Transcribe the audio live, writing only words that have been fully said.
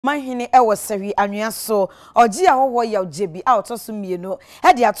Mahini ewo seri anua so Ogyeahohuo ya Gyebi a otoso mienu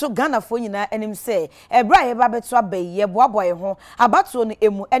e de ato Ghana fo nyina anim se ebra ye ba beto abayi ye boaboa ye ho abato no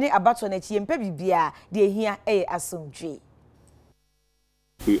emu ene abato na chi empa bibia de ehia eye asomdwe.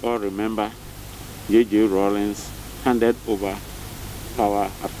 We all remember J.J. Rawlings handed over power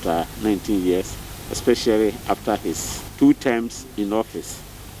after 19 years, especially after his 2 terms in office.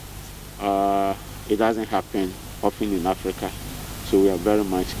 It doesn't happen often in Africa. So we are very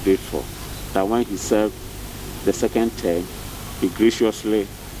much grateful that when he served the 2nd term, he graciously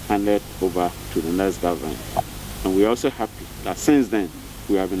handed over to the next government. And we are also happy that since then,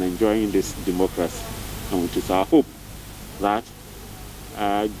 we have been enjoying this democracy. And it is our hope that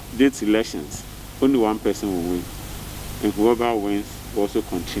these elections, only one person will win. And whoever wins will also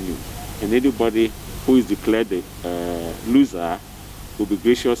continue. And anybody who is declared the loser will be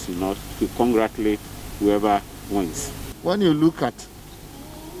gracious enough to congratulate whoever wins. When you look at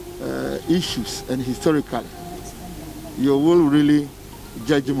issues and historically, you will really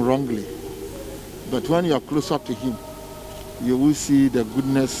judge him wrongly. But when you are closer to him, you will see the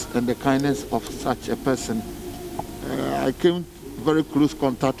goodness and the kindness of such a person. I came very close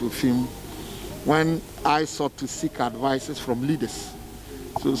contact with him when I sought to seek advices from leaders.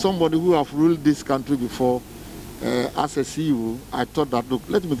 So somebody who have ruled this country before, as a CEO, I thought that, look,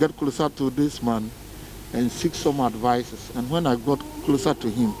 let me get closer to this man and seek some advices. And when I got closer to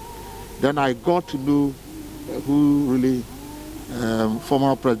him, then I got to know who really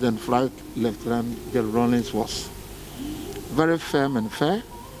former President Flight Lieutenant Gyebi Rawlings was. Very firm and fair,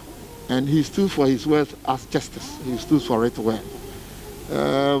 and he stood for his words as justice. He stood for it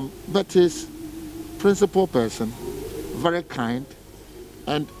well. But his principal person, very kind,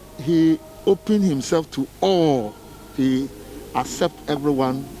 and he opened himself to all. He accepts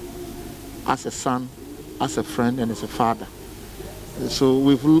everyone as a son, as a friend, and as a father.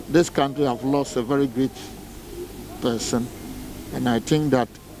 So this country have lost a very great person, and I think that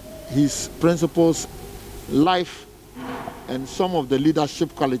his principles, life, and some of the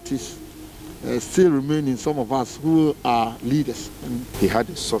leadership qualities still remain in some of us who are leaders. And he had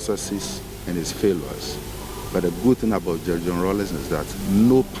his successes and his failures, but the good thing about Gyebi Rawlings is that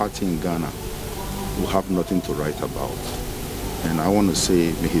no party in Ghana will have nothing to write about. And I want to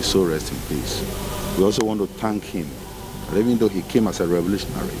say, may his soul rest in peace. We also want to thank him. Even though he came as a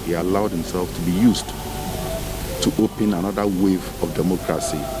revolutionary, he allowed himself to be used to open another wave of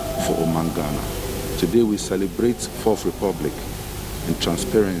democracy for Oman Ghana. Today we celebrate 4th Republic and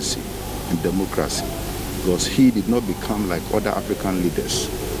transparency and democracy because he did not become like other African leaders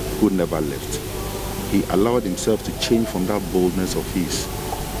who never left. He allowed himself to change from that boldness of his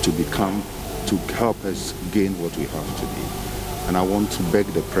to help us gain what we have today. And I want to beg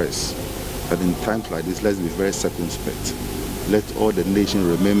the press that in times like this, let's be very circumspect. Let all the nation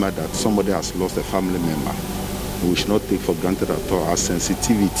remember that somebody has lost a family member. We should not take for granted at all our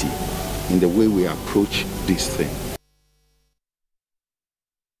sensitivity in the way we approach this thing.